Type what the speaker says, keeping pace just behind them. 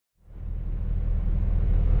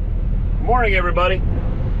Morning, everybody.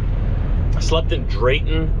 I slept in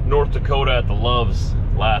Drayton, North Dakota at the Loves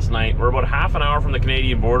last night. We're about half an hour from the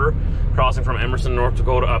Canadian border, crossing from Emerson, North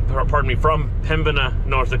Dakota, from Pembina,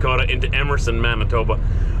 North Dakota into Emerson, Manitoba.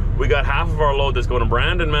 We got half of our load that's going to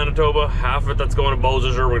Brandon, Manitoba, half of it that's going to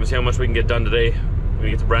Beausejour. We're going to see how much we can get done today. We're going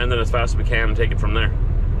to get to Brandon as fast as we can and take it from there.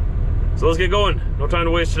 So let's get going. No time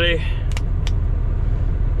to waste today.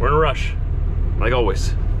 We're in a rush, like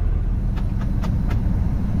always.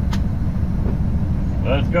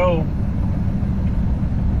 Let's go.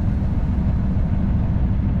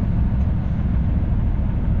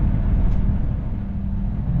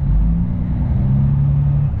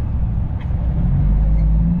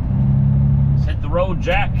 Let's hit the road,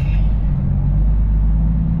 Jack.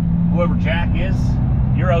 Whoever Jack is,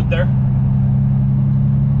 you're out there.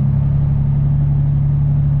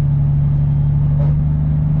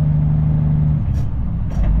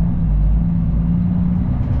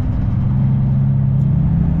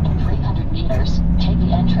 Take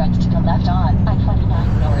the entrance to the left on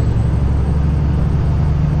I-29 North.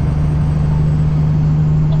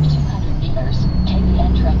 In 200 meters, take the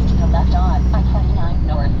entrance to the left on I-29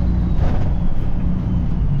 North.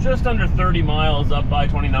 Just under 30 miles up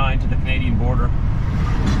I-29 to the Canadian border.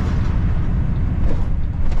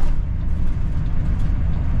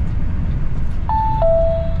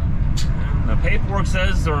 The paperwork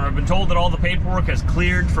says, or I've been told that all the paperwork has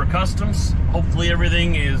cleared for customs. Hopefully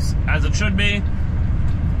everything is as it should be.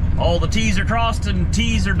 All the T's are crossed and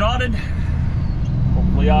T's are dotted.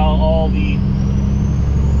 Hopefully all the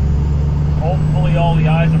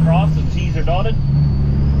I's are crossed and T's are dotted.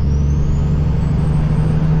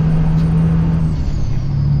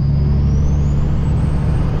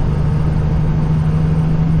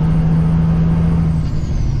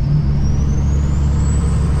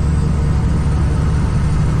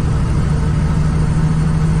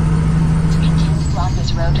 Continue along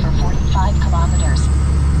this road for 45 kilometers.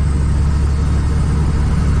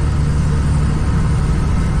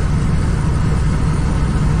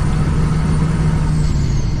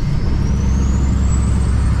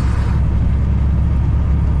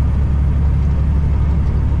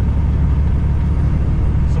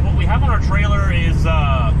 Trailer is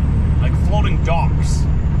like floating docks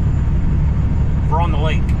for on the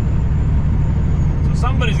lake. So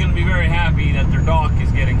somebody's going to be very happy that their dock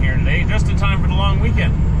is getting here today, just in time for the long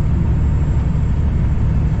weekend.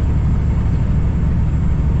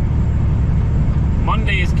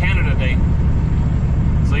 Monday is Canada Day,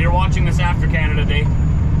 so you're watching this after Canada Day.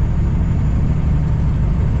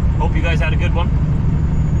 Hope you guys had a good one.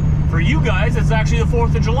 For you guys, it's actually the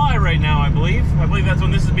 4th of July right now, I believe. I believe that's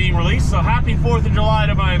when this is being released. So happy 4th of July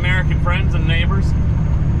to my American friends and neighbors.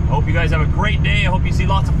 I hope you guys have a great day. I hope you see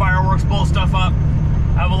lots of fireworks, blow stuff up,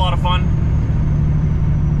 have a lot of fun.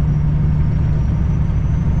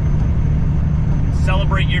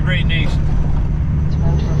 Celebrate your great nation. It's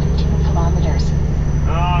road for 15 kilometers.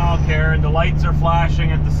 Oh, Karen, the lights are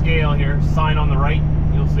flashing at the scale here. Sign on the right.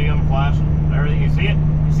 You'll see them flashing. Everything. You see it?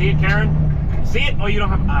 You see it, Karen? See it? Oh, you don't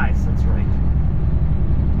have eyes. That's right.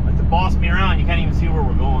 Like to boss me around, you can't even see where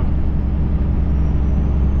we're going.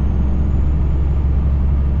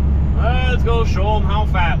 Let's go show them how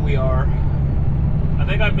fat we are. I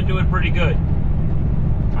think I've been doing pretty good.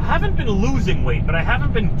 I haven't been losing weight, but I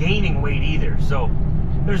haven't been gaining weight either. So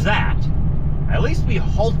there's that. At least we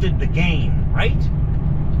halted the gain, right?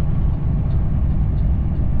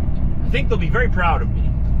 I think they'll be very proud of me.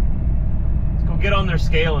 Get on their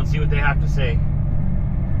scale and see what they have to say.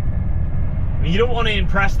 I mean, you don't want to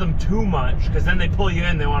impress them too much, because then they pull you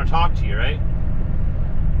in, they want to talk to you, right?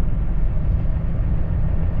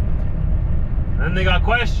 Then they got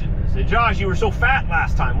questions. They say, Josh, you were so fat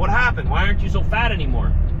last time. What happened? Why aren't you so fat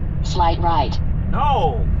anymore? Slight right.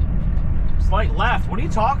 No. Slight left. What are you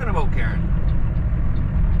talking about, Karen?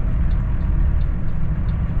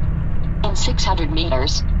 In 600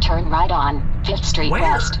 meters, turn right on 5th Street Where?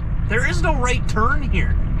 West. There is no right turn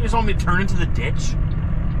here. You just want me to turn into the ditch?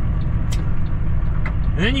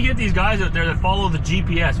 And then you get these guys out there that follow the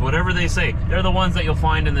GPS, whatever they say. They're the ones that you'll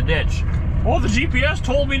find in the ditch. Oh, the GPS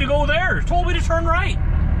told me to go there. It told me to turn right.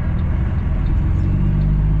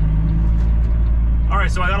 All right,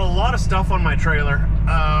 so I got a lot of stuff on my trailer.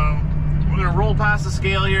 We're gonna roll past the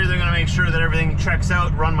scale here. They're gonna make sure that everything checks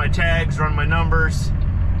out, run my tags, run my numbers.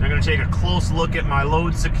 They're going to take a close look at my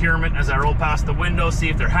load securement as I roll past the window, see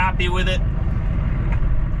if they're happy with it.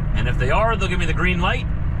 And if they are, they'll give me the green light.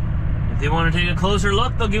 If they want to take a closer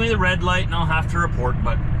look, they'll give me the red light and I'll have to report.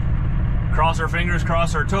 But cross our fingers,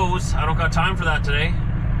 cross our toes. I don't got time for that today.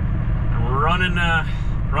 And we're running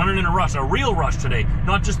in a rush, a real rush today.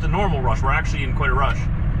 Not just the normal rush, we're actually in quite a rush.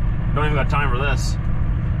 Don't even got time for this.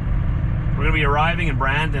 We're gonna be arriving in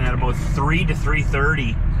Brandon at about 3 to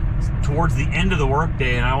 3:30 towards the end of the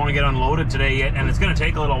workday, and I want to get unloaded today, and it's gonna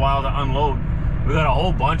take a little while to unload. We got a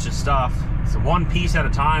whole bunch of stuff. It's one piece at a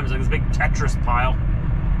time. It's like this big Tetris pile.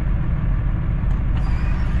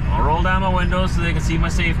 I'll roll down my windows so they can see my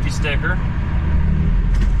safety sticker.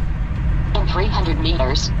 In 300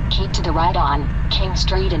 meters, keep to the right on King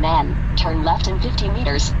Street and then turn left in 50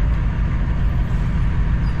 meters.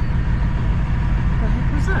 What the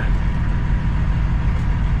heck was that?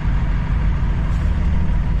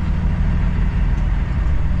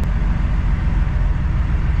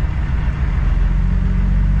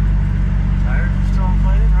 Tires are still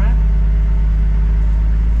inflated, right?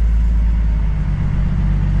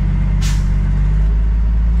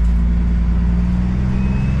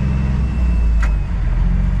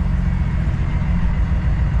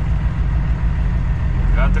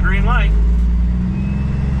 Got the green light.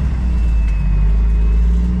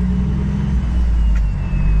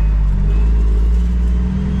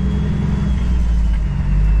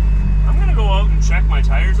 I'm gonna go out and check my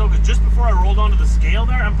tires though, because just before I rolled onto the scale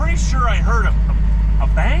there, I'm pretty sure I heard a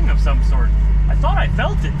bang of some sort. I thought I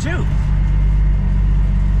felt it too.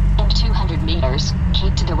 In 200 meters,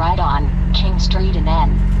 keep to the right on King Street and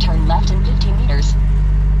then turn left in 50 meters.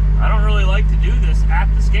 I don't really like to do this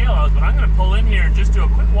at the scale house, but I'm going to pull in here and just do a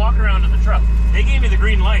quick walk around to the truck. They gave me the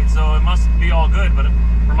green light, so it must be all good, but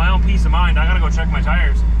for my own peace of mind, I got to go check my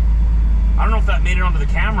tires. I don't know if that made it onto the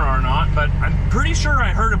camera or not, but I'm pretty sure I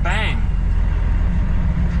heard a bang.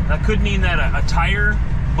 That could mean that a tire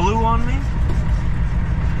blew on me.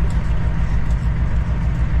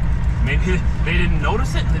 Maybe they didn't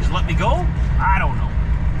notice it and they just let me go. I don't know.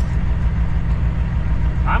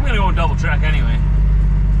 I'm going to go and double check anyway.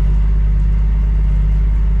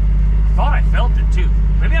 Thought I felt it too.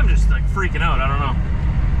 Maybe I'm just like freaking out. I don't know.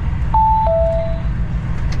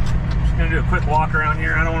 Just gonna do a quick walk around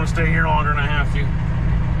here. I don't want to stay here longer than I have to.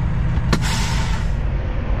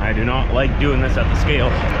 I do not like doing this at the scale. I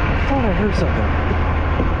thought I heard something.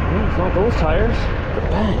 No, it's not those tires. The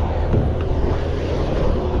bang.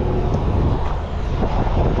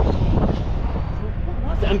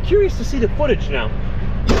 I'm curious to see the footage now.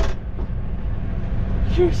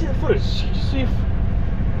 Curious to see the footage. Just see if.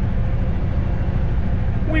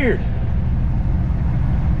 Weird.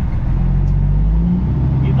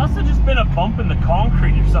 It must have just been a bump in the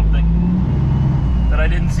concrete or something that I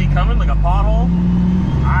didn't see coming, like a pothole.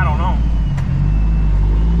 I don't know.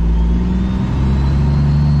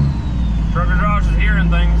 Trucker Josh is hearing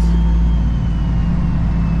things.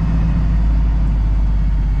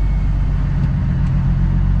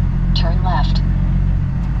 Turn left.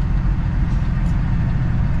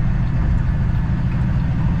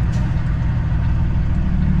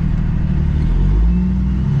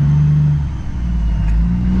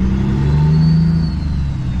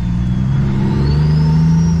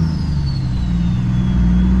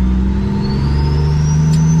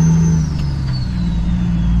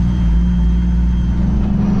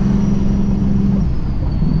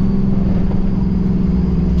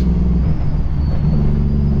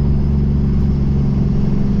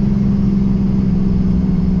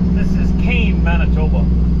 Manitoba.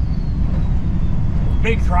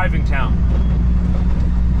 Big thriving town.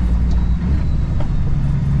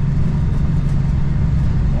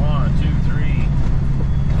 One, two, three,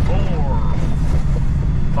 4,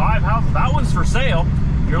 5 houses. That one's for sale.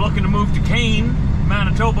 You're looking to move to Kane,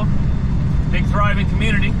 Manitoba. Big thriving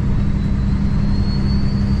community.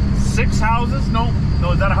 6 houses? No,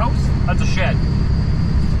 is that a house? That's a shed.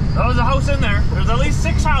 That was a house in there. There's at least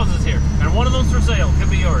 6 houses here, and one of them's for sale.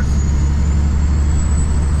 Could be yours.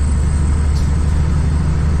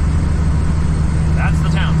 That's the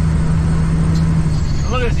town.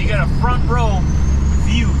 And look at this, you got a front row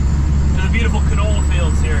view to the beautiful canola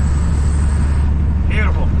fields here.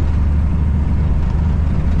 Beautiful.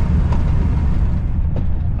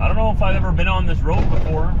 I don't know if I've ever been on this road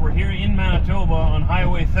before. We're here in Manitoba on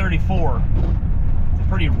Highway 34. It's a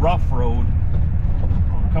pretty rough road.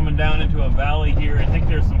 We're coming down into a valley here. I think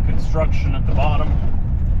there's some construction at the bottom.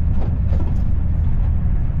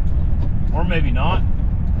 Or maybe not.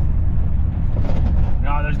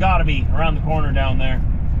 No, there's got to be around the corner down there.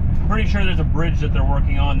 I'm pretty sure there's a bridge that they're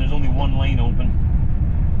working on. There's only one lane open.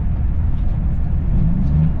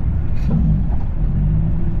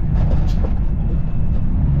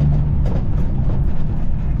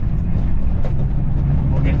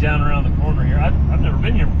 We'll get down around the corner here. I've never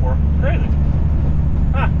been here before. Crazy.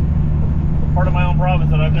 Huh. Part of my own province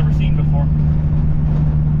that I've never seen before.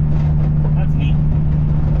 That's neat.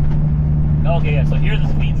 Okay, yeah, so here the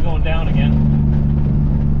speed's going down again.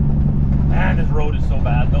 Man, this road is so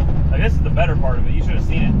bad though. Like, this is the better part of it. You should have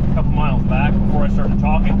seen it a couple miles back before I started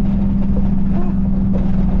talking.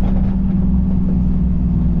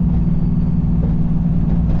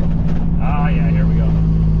 Ah, yeah, here we go.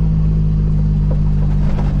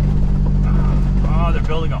 Oh, they're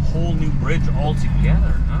building a whole new bridge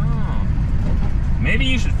altogether. Oh. Maybe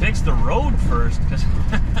you should fix the road first, because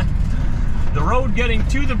the road getting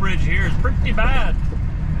to the bridge here is pretty bad.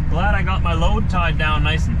 Glad I got my load tied down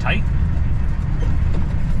nice and tight.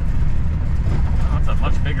 Oh, that's a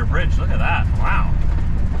much bigger bridge. Look at that. Wow.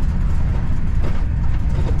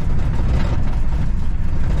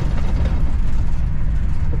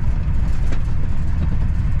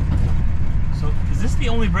 So, is this the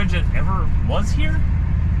only bridge that ever was here?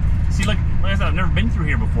 See, like I said, I've never been through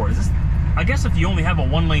here before. Is this... I guess if you only have a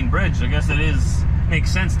one-lane bridge, I guess it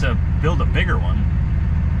makes sense to build a bigger one.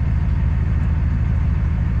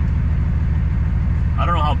 I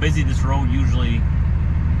don't know how busy this road usually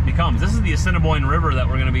becomes. This is the Assiniboine River that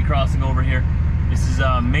we're going to be crossing over here. This is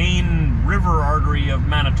a main river artery of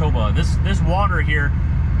Manitoba. This water here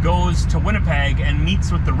goes to Winnipeg and meets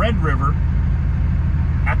with the Red River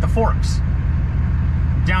at the Forks,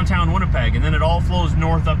 downtown Winnipeg, and then it all flows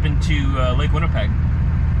north up into Lake Winnipeg,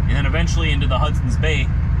 and then eventually into the Hudson's Bay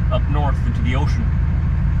up north into the ocean.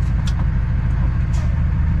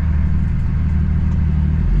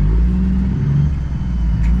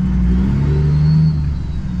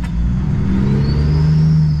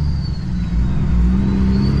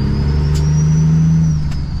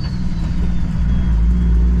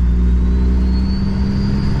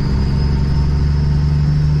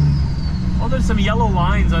 Well, there's some yellow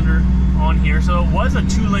lines on here, so it was a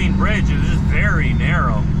two-lane bridge. It was just very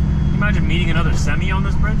narrow. Can you imagine meeting another semi on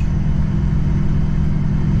this bridge?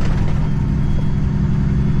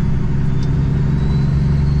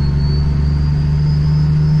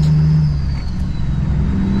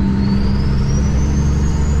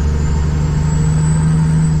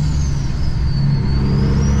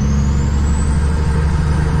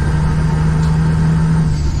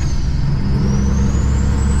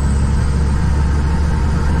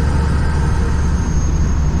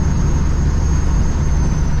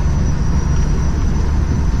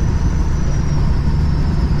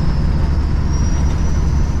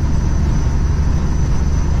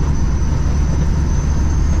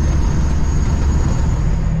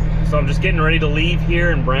 So I'm just getting ready to leave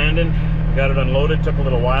here in Brandon. Got it unloaded, took a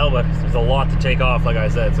little while, but there's a lot to take off, like I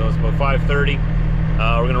said. So it's about 5:30.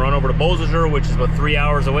 We're gonna run over to Beausejour, which is about 3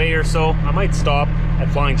 hours away or so. I might stop at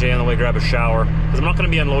Flying J on the way, grab a shower, because I'm not gonna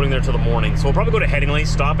be unloading there till the morning. So we'll probably go to Headingley,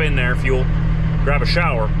 stop in there, fuel, grab a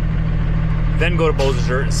shower, then go to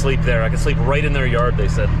Beausejour and sleep there. I can sleep right in their yard, they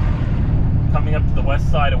said. Coming up to the west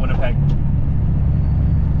side of Winnipeg.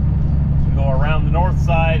 We'll go around the north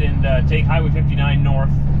side and take Highway 59 north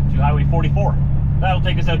to Highway 44. That'll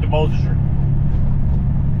take us out to Beausejour.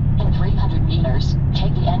 In 300 meters,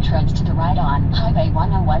 take the entrance to the right on Highway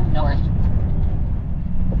 101 north.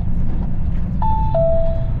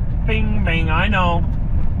 Bing, bing, I know.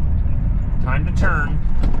 Time to turn.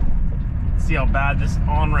 See how bad this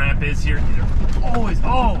on-ramp is here. They're always,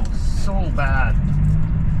 oh, so bad.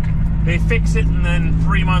 They fix it and then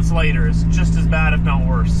 3 months later it's just as bad, if not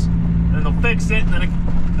worse. Then they'll fix it and then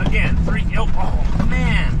again, oh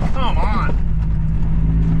man, come on.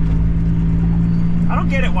 I don't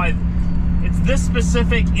get it why it's this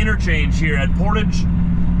specific interchange here at Portage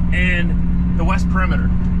and the West Perimeter.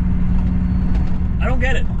 I don't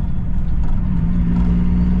get it.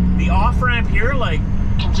 The off-ramp here, like,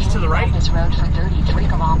 just to the right. This road for 33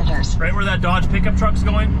 kilometers. Right where that Dodge pickup truck's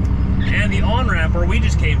going. And the on-ramp where we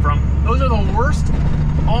just came from. Those are the worst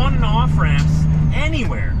on and off-ramps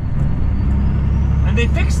anywhere. And they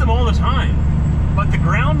fix them all the time. But the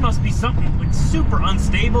ground must be something like super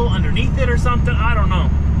unstable underneath it or something. I don't know.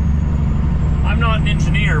 I'm not an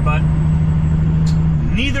engineer, but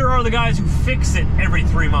neither are the guys who fix it every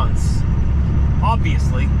 3 months.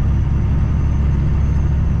 Obviously.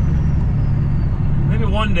 Maybe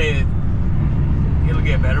one day it'll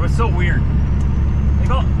get better, but it's so weird. Like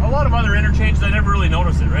a lot of other interchanges, I never really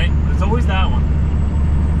notice it, right? But it's always that one.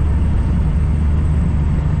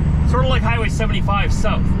 Sort of like Highway 75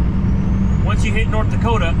 south. Once you hit North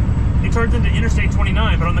Dakota, it turns into Interstate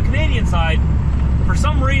 29. But on the Canadian side, for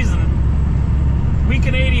some reason, we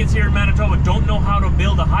Canadians here in Manitoba don't know how to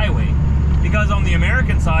build a highway. Because on the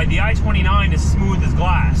American side, the I-29 is smooth as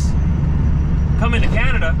glass. Come into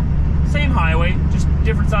Canada, same highway, just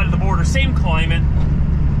different side of the border, same climate,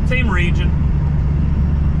 same region.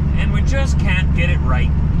 And we just can't get it right.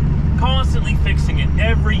 Constantly fixing it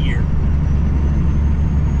every year.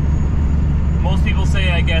 most people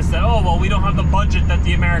say, I guess, that, oh, well, we don't have the budget that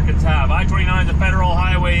the Americans have. I-29 is a federal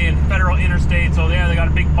highway and federal interstate, so yeah, they got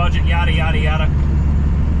a big budget, yada, yada, yada.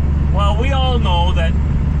 Well, we all know that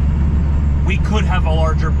we could have a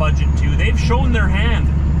larger budget too. They've shown their hand.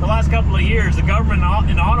 The last couple of years, the government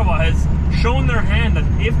in Ottawa has shown their hand that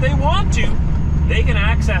if they want to, they can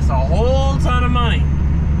access a whole ton of money.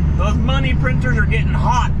 Those money printers are getting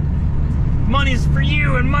hot. Money's for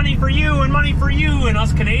you, and money for you, and money for you, and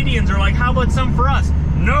us Canadians are like, how about some for us?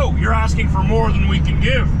 No, you're asking for more than we can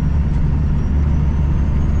give.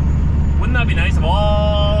 Wouldn't that be nice if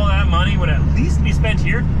all that money would at least be spent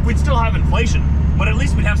here? We'd still have inflation, but at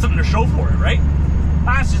least we'd have something to show for it, right?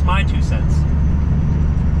 That's just my 2 cents.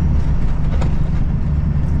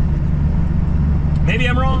 Maybe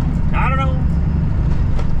I'm wrong. I don't know.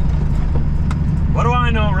 What do I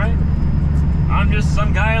know, right? I'm just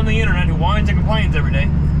some guy on the internet who whines and complains every day.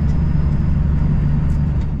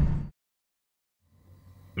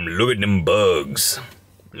 Look at them bugs.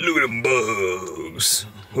 Look at them bugs.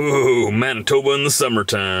 Oh, Manitoba in the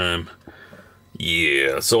summertime.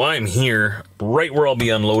 Yeah, so I'm here right where I'll be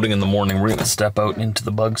unloading in the morning. We're gonna step out into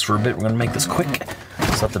the bugs for a bit. We're gonna make this quick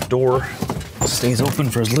so that the door stays open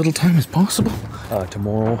for as little time as possible.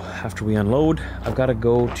 Tomorrow, after we unload, I've got to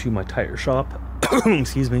go to my tire shop,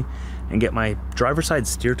 excuse me, and get my driver's side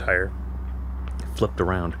steer tire flipped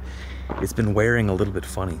around. It's been wearing a little bit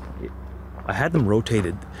funny. I had them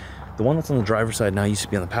rotated. The one that's on the driver's side now used to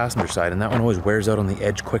be on the passenger side, and that one always wears out on the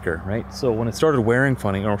edge quicker, right? So when it started wearing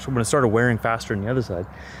funny, or when it started wearing faster on the other side,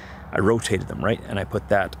 I rotated them, right? And I put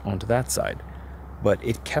that onto that side. But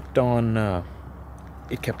it kept on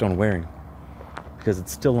wearing because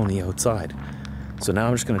it's still on the outside. So now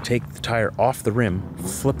I'm just going to take the tire off the rim,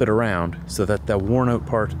 flip it around so that the worn out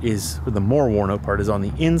part is, or the more worn out part is on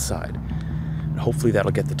the inside. And hopefully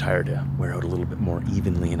that'll get the tire to wear out a little bit more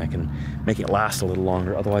evenly and I can make it last a little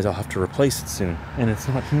longer. Otherwise I'll have to replace it soon. And it's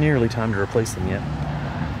not nearly time to replace them yet.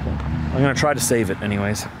 But I'm going to try to save it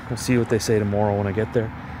anyways. We'll see what they say tomorrow when I get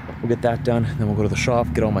there. We'll get that done, then we'll go to the shop,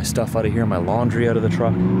 get all my stuff out of here, my laundry out of the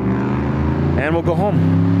truck, and we'll go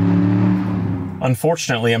home.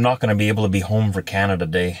 Unfortunately, I'm not going to be able to be home for Canada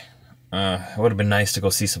Day. It would have been nice to go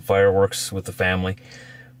see some fireworks with the family.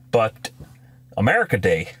 But America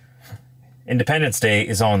Day, Independence Day,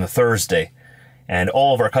 is on the Thursday. And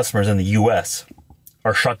all of our customers in the US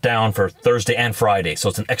are shut down for Thursday and Friday. So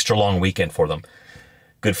it's an extra long weekend for them.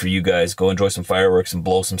 Good for you guys. Go enjoy some fireworks and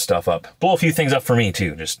blow some stuff up. Blow a few things up for me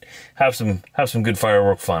too. Just have some good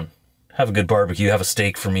firework fun. Have a good barbecue. Have a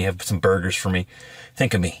steak for me. Have some burgers for me.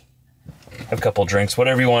 Think of me. Have a couple of drinks,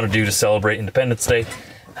 whatever you want to do to celebrate Independence Day.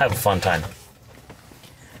 Have a fun time.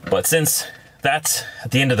 But since that's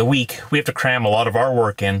at the end of the week, we have to cram a lot of our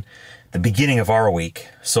work in the beginning of our week.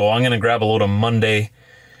 So I'm going to grab a load on Monday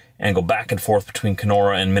and go back and forth between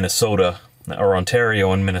Kenora and Minnesota, or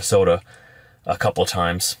Ontario and Minnesota a couple of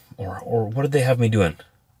times. Or what did they have me doing?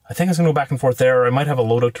 I think I was going to go back and forth there, or I might have a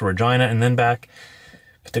load out to Regina and then back.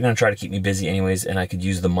 But they're going to try to keep me busy anyways, and I could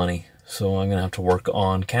use the money. So I'm going to have to work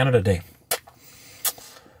on Canada Day.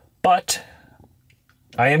 But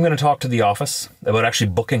I am going to talk to the office about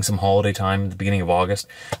actually booking some holiday time at the beginning of August.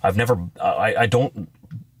 I don't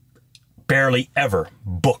barely ever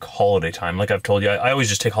book holiday time. Like I've told you, I always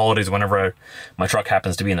just take holidays whenever my truck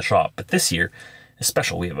happens to be in the shop. But this year is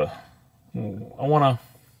special. We have I want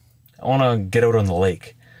to get out on the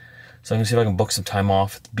lake. So I'm going to see if I can book some time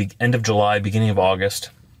off at the end of July, beginning of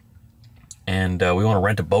August. And we want to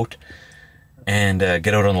rent a boat and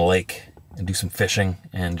get out on the lake and do some fishing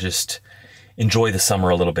and just enjoy the summer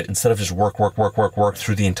a little bit. Instead of just work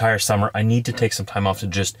through the entire summer, I need to take some time off to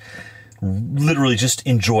just literally just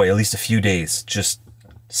enjoy at least a few days, just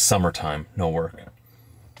summertime, no work.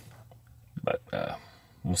 But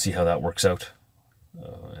we'll see how that works out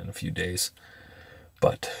in a few days.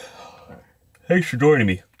 But thanks for joining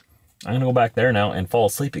me. I'm going to go back there now and fall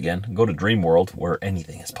asleep again, go to Dream World where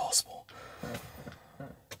anything is possible.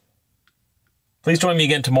 Please join me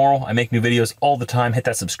again tomorrow. I make new videos all the time. Hit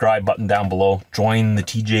that subscribe button down below. Join the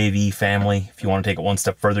TJV family. If you want to take it one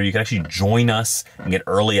step further, you can actually join us and get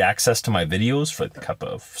early access to my videos for like a cup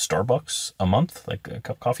of Starbucks a month, like a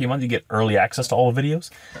cup of coffee a month. You get early access to all the videos,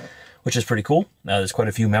 which is pretty cool. Now there's quite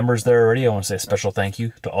a few members there already. I want to say a special thank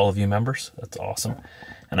you to all of you members. That's awesome.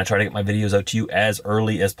 And I try to get my videos out to you as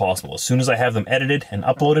early as possible. As soon as I have them edited and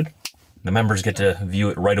uploaded, the members get to view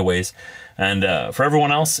it right away. And for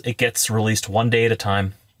everyone else, it gets released one day at a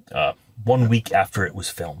time, 1 week after it was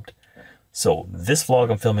filmed. So this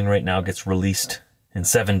vlog I'm filming right now gets released in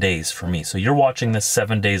 7 days for me. So you're watching this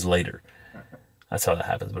 7 days later. That's how that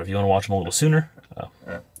happens. But if you want to watch them a little sooner,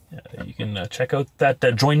 you can check out that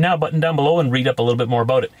join now button down below and read up a little bit more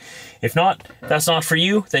about it. If not, that's not for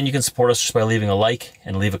you, then you can support us just by leaving a like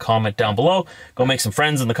and leave a comment down below. Go make some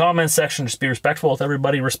friends in the comments section. Just be respectful with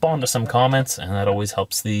everybody. Respond to some comments, and that always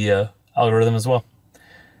helps the algorithm as well.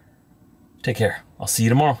 Take care. I'll see you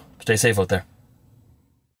tomorrow. Stay safe out there.